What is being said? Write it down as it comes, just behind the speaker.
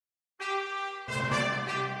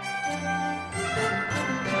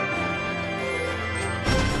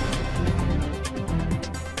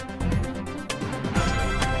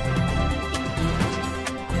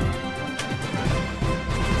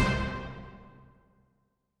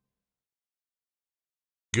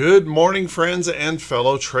Good morning, friends and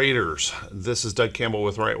fellow traders. This is Doug Campbell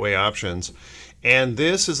with Right Way Options, and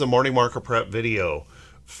this is a morning market prep video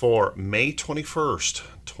for May 21st,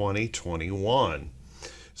 2021.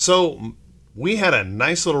 So we had a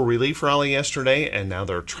nice little relief rally yesterday, and now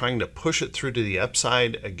they're trying to push it through to the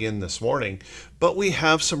upside again this morning, but we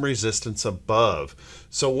have some resistance above.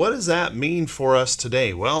 So what does that mean for us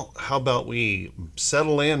today? Well, how about we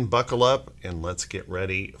settle in, buckle up, and let's get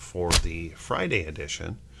ready for the Friday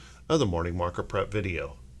edition of the morning market prep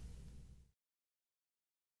video.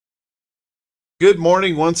 Good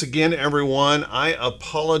morning once again, everyone. I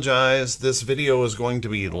apologize. This video is going to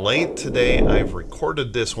be late today. I've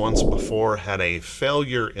recorded this once before, had a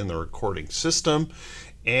failure in the recording system,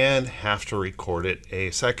 and have to record it a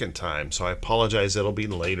second time. So I apologize. It'll be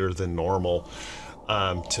later than normal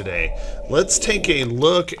today. Let's take a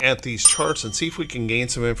look at these charts and see if we can gain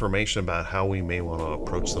some information about how we may want to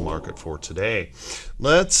approach the market for today.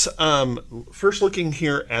 Let's first looking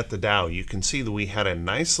here at the Dow. You can see that we had a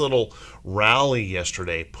nice little rally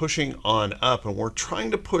yesterday pushing on up, and we're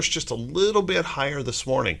trying to push just a little bit higher this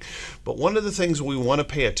morning. But one of the things we want to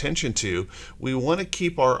pay attention to, we want to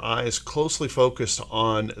keep our eyes closely focused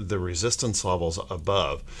on the resistance levels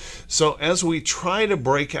above. So as we try to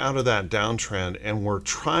break out of that downtrend and we're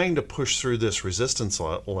trying to push through this resistance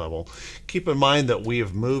level, keep in mind that we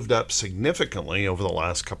have moved up significantly over the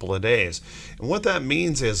last couple of days. And what that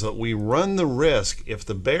means is that we run the risk, if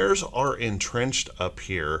the bears are entrenched up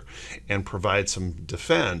here and provide some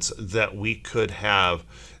defense, that we could have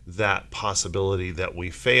that possibility that we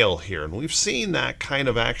fail here. And we've seen that kind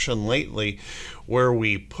of action lately where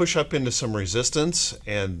we push up into some resistance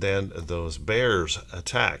and then those bears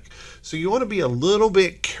attack. So you want to be a little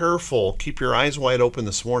bit careful, keep your eyes wide open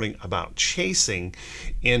this morning about chasing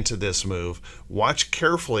into this move. Watch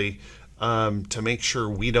carefully to make sure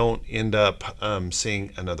we don't end up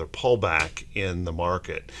seeing another pullback in the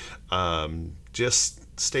market. Just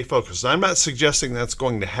stay focused. I'm not suggesting that's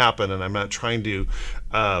going to happen, and I'm not trying to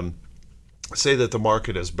say that the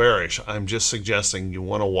market is bearish. I'm just suggesting you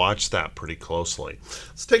want to watch that pretty closely.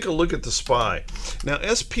 Let's take a look at the SPY. Now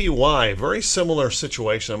SPY, very similar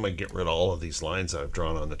situation. I'm going to get rid of all of these lines that I've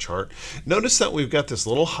drawn on the chart. Notice that we've got this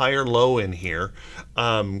little higher low in here,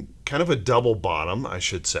 kind of a double bottom, I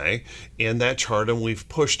should say, in that chart, and we've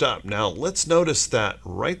pushed up. Now let's notice that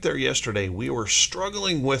right there yesterday we were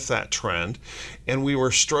struggling with that trend, and we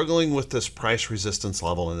were struggling with this price resistance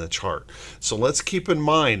level in the chart. So let's keep in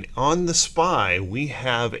mind, on the SPY we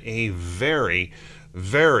have a very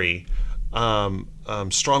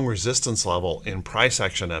strong resistance level in price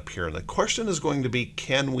action up here, and the question is going to be,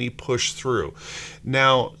 can we push through?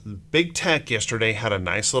 Now big tech yesterday had a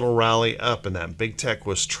nice little rally up, and that big tech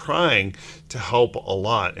was trying to help a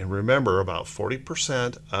lot. And remember, about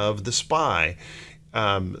 40% of the SPY,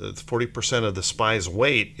 40% of the SPY's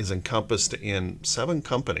weight is encompassed in 7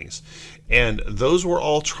 companies, and those were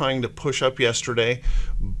all trying to push up yesterday,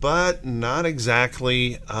 but not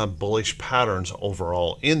exactly bullish patterns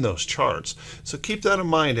overall in those charts. So keep that in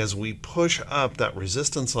mind as we push up that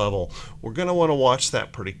resistance level. We're going to want to watch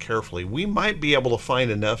that pretty carefully. We might be able to find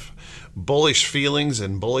enough bullish feelings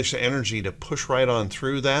and bullish energy to push right on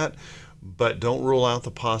through that, but don't rule out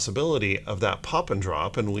the possibility of that pop and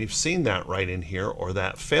drop, and we've seen that right in here, or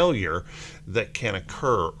that failure that can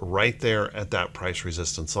occur right there at that price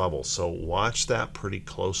resistance level. So watch that pretty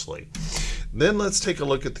closely. Then let's take a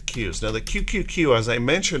look at the Qs. Now the QQQ, as I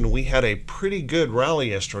mentioned, we had a pretty good rally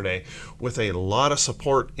yesterday with a lot of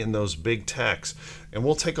support in those big techs. And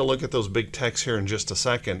we'll take a look at those big techs here in just a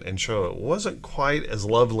second and show it wasn't quite as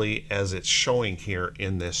lovely as it's showing here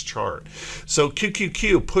in this chart. So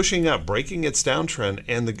QQQ pushing up, breaking its downtrend,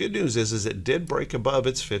 and the good news is it did break above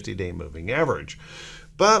its 50-day moving average.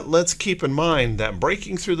 But let's keep in mind that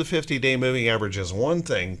breaking through the 50-day moving average is one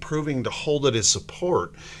thing, proving to hold it as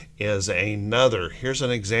support is another. Here's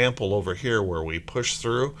an example over here where we push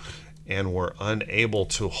through and we're unable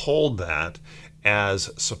to hold that as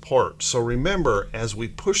support. So remember, as we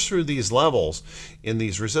push through these levels, in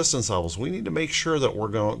these resistance levels, we need to make sure that we're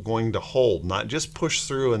going to hold, not just push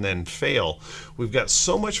through and then fail. We've got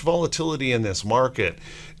so much volatility in this market,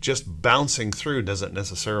 just bouncing through doesn't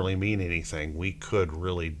necessarily mean anything. We could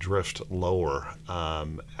really drift lower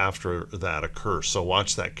after that occurs. So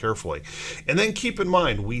watch that carefully. And then keep in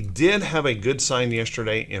mind, we did have a good sign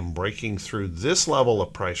yesterday in breaking through this level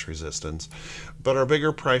of price resistance, but our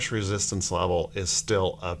bigger price resistance level is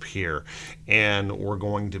still up here, and we're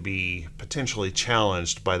going to be potentially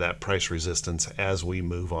challenged by that price resistance as we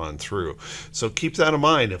move on through. So keep that in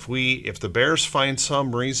mind. If the bears find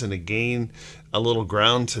some reason to gain a little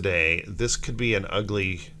ground today, this could be an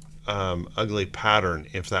ugly ugly pattern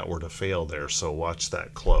if that were to fail there. So watch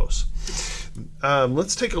that close.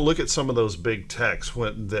 Let's take a look at some of those big techs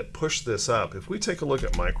that push this up. If we take a look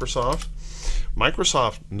at Microsoft,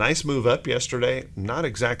 nice move up yesterday, not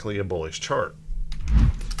exactly a bullish chart.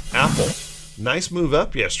 Apple, nice move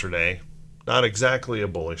up yesterday, not exactly a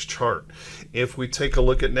bullish chart. If we take a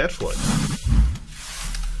look at Netflix,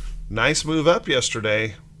 nice move up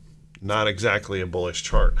yesterday, not exactly a bullish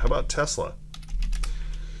chart. How about Tesla?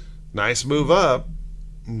 Nice move up,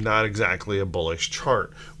 not exactly a bullish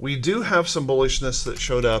chart. We do have some bullishness that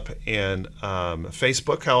showed up in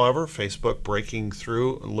Facebook, however. Facebook breaking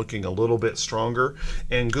through, looking a little bit stronger,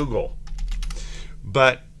 and Google.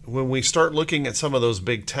 But when we start looking at some of those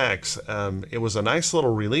big techs, it was a nice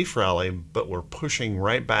little relief rally, but we're pushing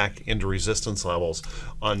right back into resistance levels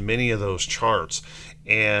on many of those charts,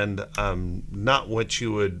 and not what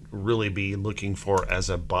you would really be looking for as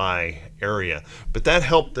a buy area. But that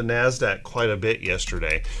helped the NASDAQ quite a bit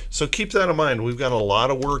yesterday. So keep that in mind. We've got a lot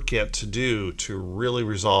of work yet to do to really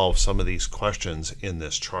resolve some of these questions in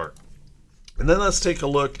this chart. And then let's take a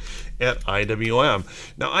look at IWM.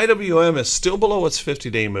 Now, IWM is still below its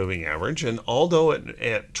 50-day moving average, and although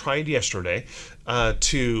it tried yesterday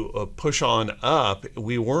to push on up,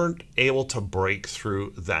 we weren't able to break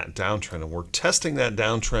through that downtrend. And we're testing that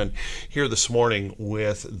downtrend here this morning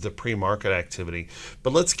with the pre-market activity.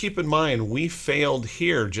 But let's keep in mind, we failed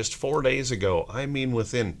here just 4 days ago. I mean,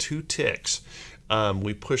 within 2 ticks.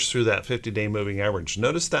 We pushed through that 50-day moving average.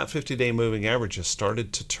 Notice that 50-day moving average has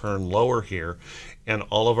started to turn lower here, and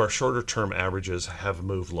all of our shorter term averages have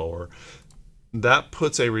moved lower. That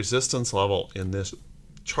puts a resistance level in this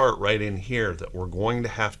chart right in here that we're going to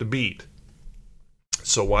have to beat.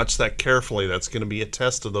 So watch that carefully. That's going to be a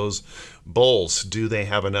test of those bulls. Do they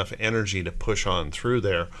have enough energy to push on through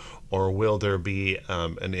there, or will there be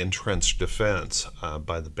an entrenched defense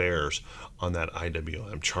by the bears on that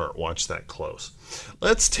IWM chart? Watch that close.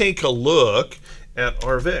 Let's take a look at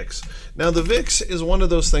our VIX. Now, the VIX is one of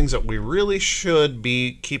those things that we really should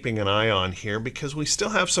be keeping an eye on here, because we still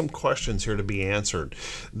have some questions here to be answered.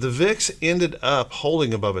 The VIX ended up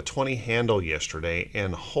holding above a 20 handle yesterday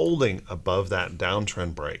and holding above that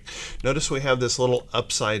downtrend break. Notice we have this little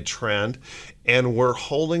upside trend, and we're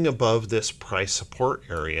holding above this price support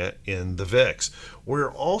area in the VIX.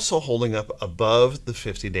 We're also holding up above the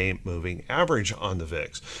 50-day moving average on the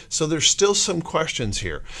VIX. So there's still some questions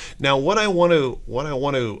here. Now, what I want to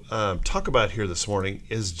talk about here this morning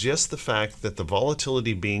is just the fact that the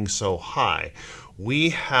volatility being so high,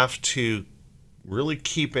 we have to really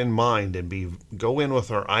keep in mind and go in with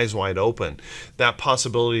our eyes wide open that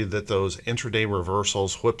possibility that those intraday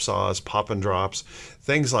reversals, whipsaws, pop and drops,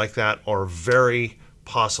 things like that are very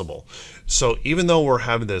possible. So even though we're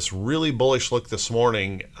having this really bullish look this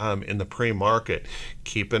morning in the pre-market,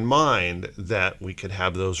 keep in mind that we could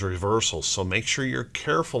have those reversals. So make sure you're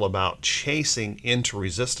careful about chasing into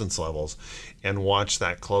resistance levels and watch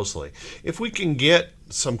that closely. If we can get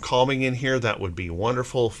some calming in here, that would be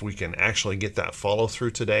wonderful. If we can actually get that follow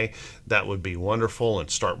through today, that would be wonderful,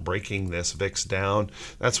 and start breaking this VIX down.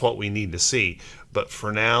 That's what we need to see. But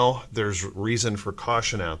for now, there's reason for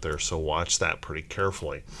caution out there, so watch that pretty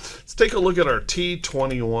carefully. Let's take a look at our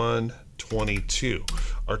T2122.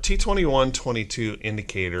 Our T2122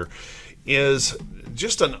 indicator is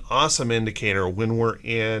just an awesome indicator when we're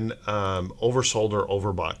in oversold or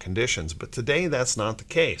overbought conditions. But today, that's not the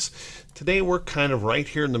case. Today, we're kind of right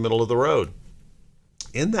here in the middle of the road.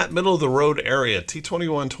 In that middle of the road area,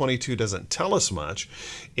 T2122 doesn't tell us much.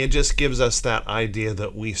 It just gives us that idea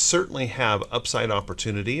that we certainly have upside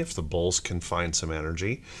opportunity if the bulls can find some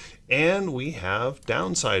energy, and we have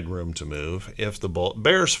downside room to move if the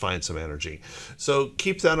bears find some energy. So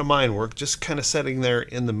keep that in mind. We're just kind of sitting there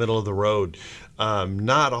in the middle of the road.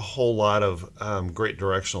 Not a whole lot of great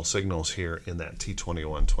directional signals here in that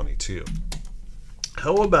T2122.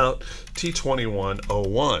 How about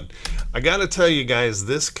T2101? I got to tell you guys,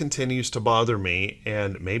 this continues to bother me,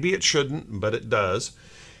 and maybe it shouldn't, but it does.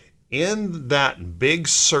 In that big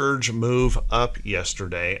surge move up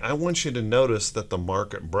yesterday, I want you to notice that the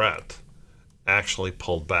market breadth actually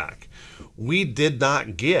pulled back. We did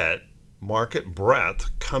not get market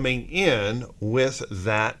breadth coming in with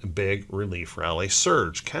that big relief rally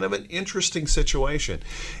surge. Kind of an interesting situation.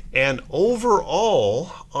 And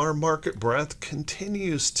overall, our market breadth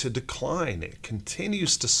continues to decline. It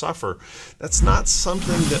continues to suffer. That's not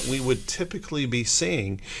something that we would typically be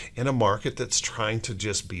seeing in a market that's trying to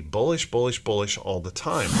just be bullish, bullish, bullish all the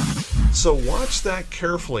time. So watch that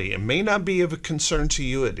carefully. It may not be of a concern to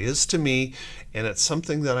you. It is to me, and it's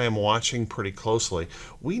something that I am watching pretty closely.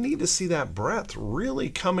 We need to see that breadth really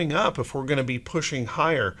coming up if we're going to be pushing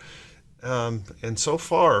higher. And so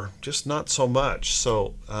far, just not so much.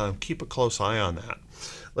 So keep a close eye on that.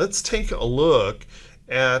 Let's take a look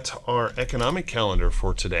at our economic calendar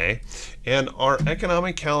for today. And our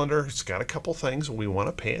economic calendar has got a couple things we want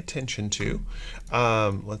to pay attention to.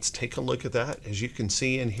 Let's take a look at that. As you can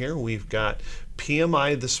see in here, we've got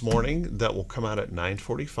PMI this morning that will come out at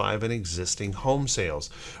 9:45 in existing home sales.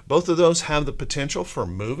 Both of those have the potential for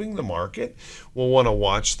moving the market. We'll want to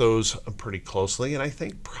watch those pretty closely, and I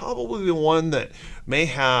think probably the one that may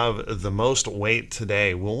have the most weight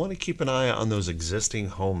today, we'll want to keep an eye on those existing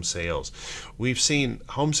home sales. We've seen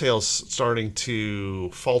home sales starting to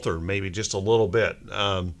falter maybe just a little bit.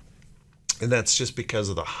 And that's just because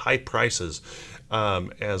of the high prices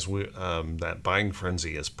as that buying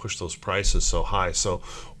frenzy has pushed those prices so high. So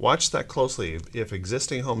watch that closely. If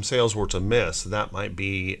existing home sales were to miss, that might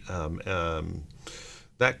be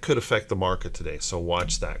that could affect the market today. So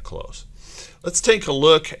watch that close. Let's take a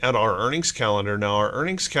look at our earnings calendar. Now, our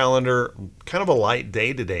earnings calendar, kind of a light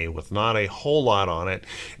day today with not a whole lot on it.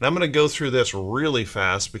 And I'm going to go through this really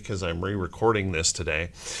fast because I'm re-recording this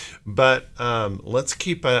today. But let's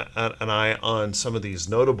keep an eye on some of these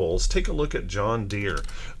notables. Take a look at John Deere.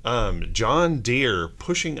 John Deere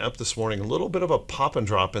pushing up this morning, a little bit of a pop and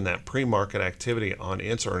drop in that pre-market activity on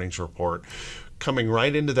its earnings report, coming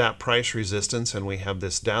right into that price resistance, and we have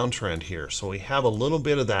this downtrend here. So we have a little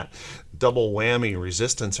bit of that double whammy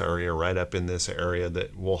resistance area right up in this area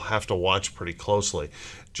that we'll have to watch pretty closely.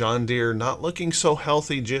 John Deere not looking so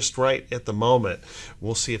healthy just right at the moment.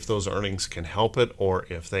 We'll see if those earnings can help it or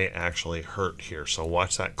if they actually hurt here. So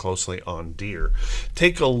watch that closely on Deere.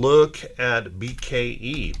 Take a look at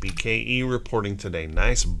BKE. BKE reporting today.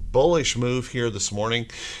 Nice bullish move here this morning.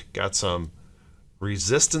 Got some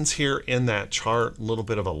resistance here in that chart, a little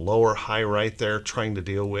bit of a lower high right there trying to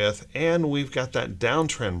deal with, and we've got that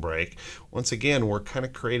downtrend break. Once again, we're kind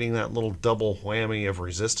of creating that little double whammy of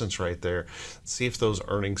resistance right there. Let's see if those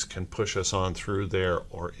earnings can push us on through there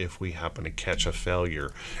or if we happen to catch a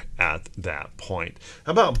failure at that point.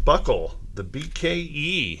 How about Buckle, the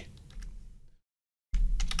BKE?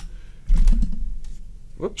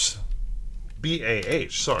 Whoops.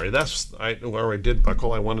 BAH, sorry, that's where I did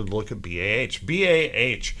Buckle. I wanted to look at BAH.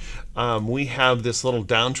 BAH, we have this little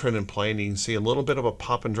downtrend in play, and you can see a little bit of a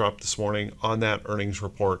pop and drop this morning on that earnings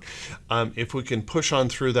report. If we can push on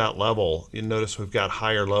through that level, you notice we've got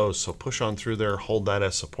higher lows, so push on through there, hold that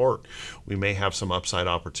as support. We may have some upside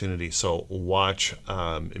opportunity, so watch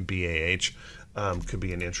BAH. Could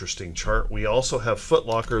be an interesting chart. We also have Foot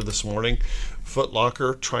Locker this morning. Foot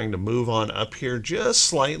Locker trying to move on up here just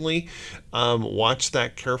slightly. Watch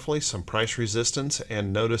that carefully, some price resistance,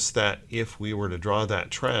 and notice that if we were to draw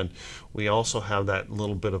that trend, we also have that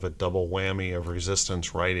little bit of a double whammy of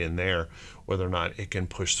resistance right in there. Whether or not it can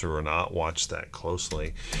push through or not, watch that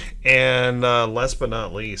closely. And last but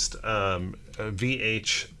not least,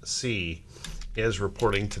 VHC is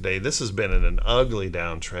reporting today. This has been in an ugly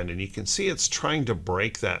downtrend, and you can see it's trying to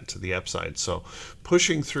break that to the upside. So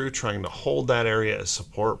pushing through, trying to hold that area as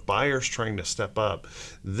support, buyers trying to step up.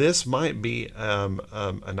 This might be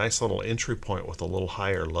a nice little entry point with a little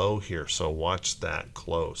higher low here, so watch that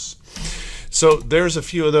close. So there's a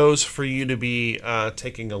few of those for you to be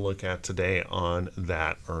taking a look at today on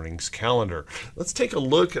that earnings calendar. Let's take a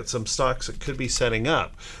look at some stocks that could be setting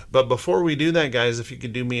up. But before we do that, guys, if you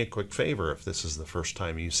could do me a quick favor, if this is the first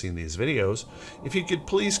time you've seen these videos, if you could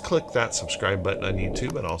please click that subscribe button on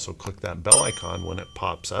YouTube and also click that bell icon when it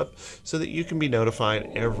pops up so that you can be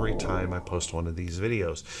notified every time I post one of these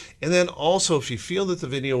videos. And then also, if you feel that the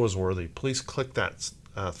video was worthy, please click that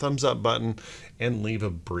thumbs up button and leave a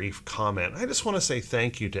brief comment. I just want to say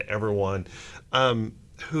thank you to everyone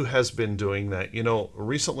who has been doing that. You know,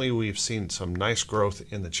 recently we've seen some nice growth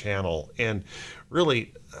in the channel, and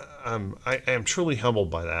really I am truly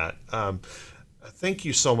humbled by that. Thank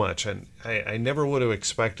you so much, and I never would have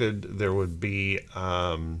expected there would be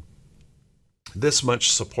this much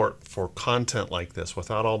support for content like this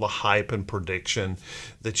without all the hype and prediction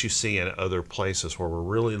that you see in other places where we're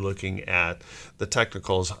really looking at the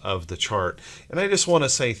technicals of the chart. And I just want to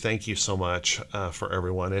say thank you so much for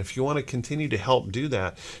everyone. And if you want to continue to help do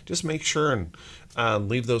that, just make sure and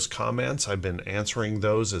leave those comments. I've been answering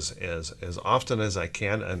those as often as I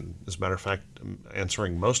can, and as a matter of fact, I'm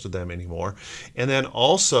answering most of them anymore. And then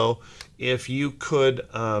also, if you could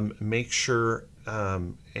make sure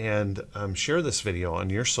and share this video on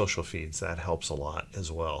your social feeds, that helps a lot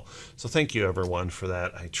as well. So thank you everyone for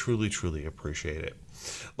that. I truly appreciate it.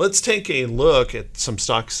 Let's take a look at some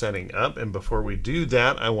stocks setting up, and before we do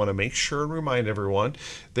that, I want to make sure and remind everyone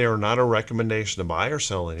they are not a recommendation to buy or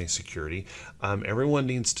sell any security. Everyone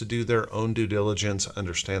needs to do their own due diligence,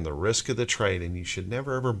 understand the risk of the trade, and you should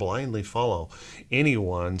never ever blindly follow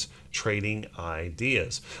anyone's trading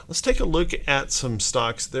ideas. Let's take a look at some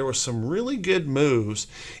stocks. There were some really good moves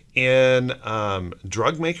in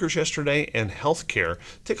drug makers yesterday and healthcare.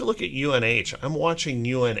 Take a look at UNH. I'm watching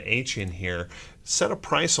UNH in here. Set a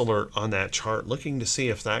price alert on that chart, looking to see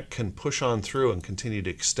if that can push on through and continue to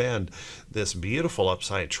extend this beautiful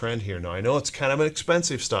upside trend here. Now, I know it's kind of an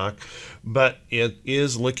expensive stock, but it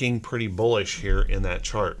is looking pretty bullish here in that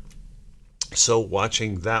chart. So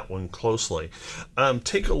watching that one closely.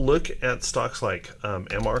 Take a look at stocks like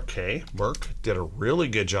MRK. Merck did a really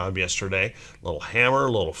good job yesterday. Little hammer,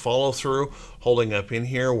 little follow through, holding up in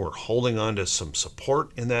here. We're holding on to some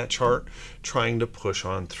support in that chart, trying to push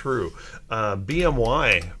on through.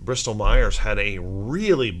 BMY, Bristol Myers, had a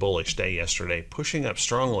really bullish day yesterday, pushing up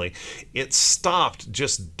strongly. It stopped,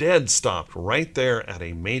 just dead stopped right there at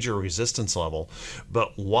a major resistance level.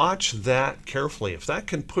 But watch that carefully. If that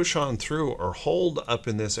can push on through or hold up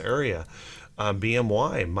in this area,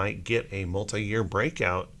 BMY might get a multi-year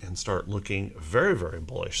breakout and start looking very, very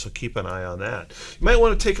bullish. So keep an eye on that. You might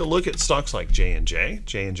want to take a look at stocks like J&J.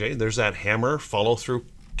 J&J, there's that hammer follow-through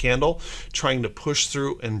candle trying to push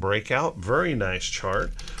through and break out. Very nice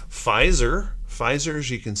chart. Pfizer, as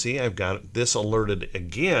you can see, I've got this alerted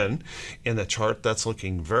again in the chart. That's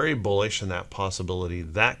looking very bullish, and that possibility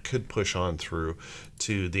that could push on through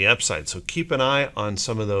to the upside. So keep an eye on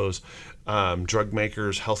some of those drug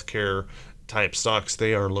makers, healthcare type stocks.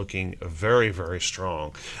 They are looking very, very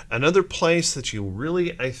strong. Another place that you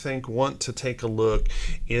really, I think, want to take a look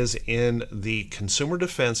is in the consumer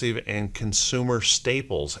defensive and consumer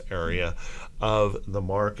staples area of the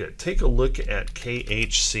market. Take a look at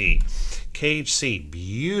KHC. KHC,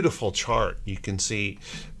 beautiful chart. You can see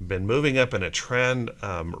been moving up in a trend.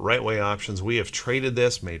 Right way options, we have traded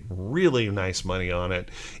this, made really nice money on it,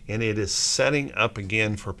 and it is setting up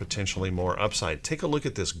again for potentially more upside. Take a look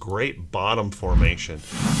at this great bottom formation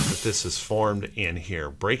that this has formed in here,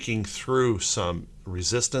 breaking through some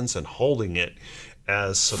resistance and holding it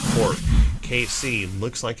as support. KC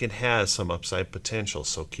looks like it has some upside potential,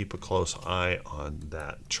 so keep a close eye on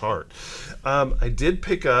that chart. I did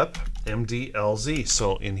pick up MDLZ,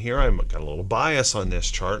 so in here I've got a little bias on this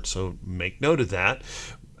chart, so make note of that.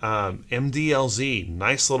 MDLZ,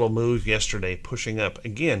 nice little move yesterday, pushing up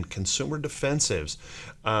again. Consumer defensives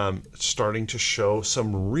starting to show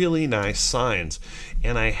some really nice signs,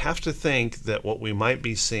 and I have to think that what we might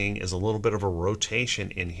be seeing is a little bit of a rotation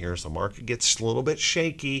in here as the market gets a little bit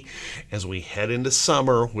shaky as we head into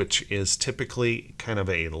summer, which is typically kind of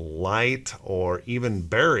a light or even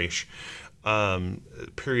bearish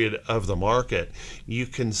period of the market. You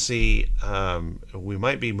can see we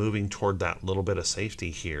might be moving toward that little bit of safety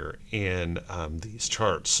here in these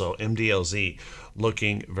charts. So MDLZ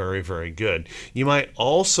looking very, very good. You might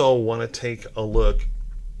also want to take a look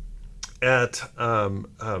at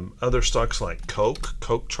other stocks like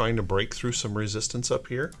Coke trying to break through some resistance up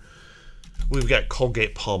here. We've got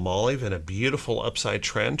Colgate-Palmolive in a beautiful upside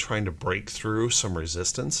trend trying to break through some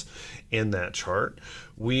resistance in that chart.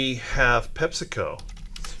 We have PepsiCo.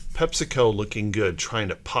 PepsiCo looking good, trying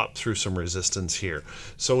to pop through some resistance here.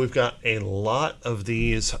 So we've got a lot of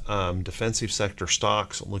these defensive sector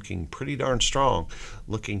stocks looking pretty darn strong,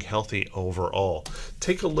 looking healthy overall.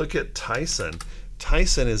 Take a look at Tyson.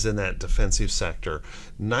 Tyson is in that defensive sector.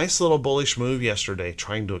 Nice little bullish move yesterday,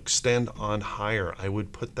 trying to extend on higher. I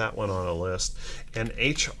would put that one on a list. And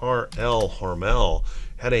HRL, Hormel,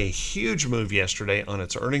 had a huge move yesterday on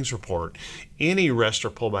its earnings report. Any rest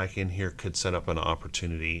or pullback in here could set up an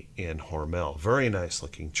opportunity in Hormel. Very nice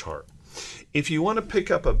looking chart. If you want to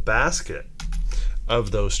pick up a basket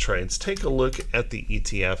of those trades, take a look at the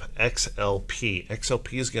ETF XLP.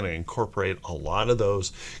 XLP is going to incorporate a lot of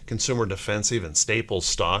those consumer defensive and staples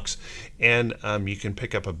stocks, and you can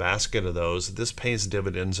pick up a basket of those. This pays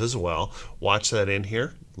dividends as well. Watch that in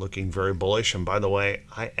here, looking very bullish. And by the way,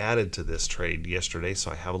 I added to this trade yesterday,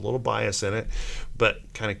 so I have a little bias in it,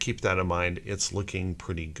 but kind of keep that in mind. It's looking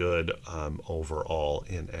pretty good overall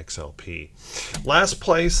in XLP. Last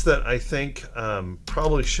place that I think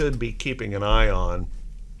probably should be keeping an eye on,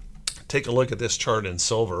 take a look at this chart in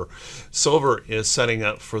silver. Silver is setting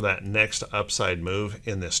up for that next upside move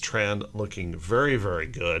in this trend, looking very, very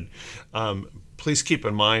good. Please keep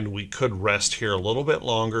in mind we could rest here a little bit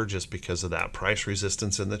longer just because of that price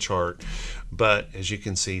resistance in the chart. But as you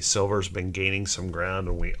can see, silver's been gaining some ground,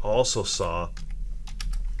 and we also saw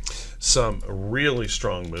some really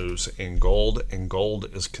strong moves in gold, and gold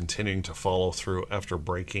is continuing to follow through after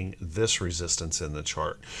breaking this resistance in the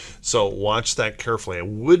chart. So watch that carefully. I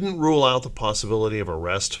wouldn't rule out the possibility of a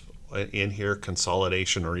rest in here,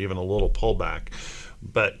 consolidation, or even a little pullback,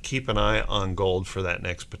 but keep an eye on gold for that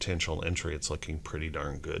next potential entry. It's looking pretty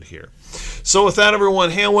darn good here. So with that, everyone,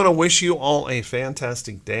 hey, I want to wish you all a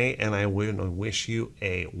fantastic day, and I want to wish you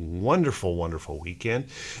a wonderful, wonderful weekend.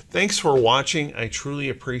 Thanks for watching. I truly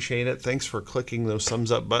appreciate it. Thanks for clicking those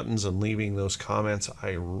thumbs up buttons and leaving those comments.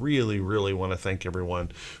 I really, really want to thank everyone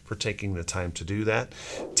for taking the time to do that.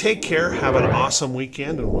 Take care. Have an awesome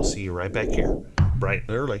weekend, and we'll see you right back here bright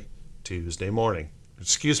and early Tuesday morning.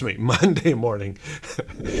 Excuse me, Monday morning.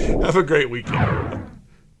 Have a great weekend, everyone.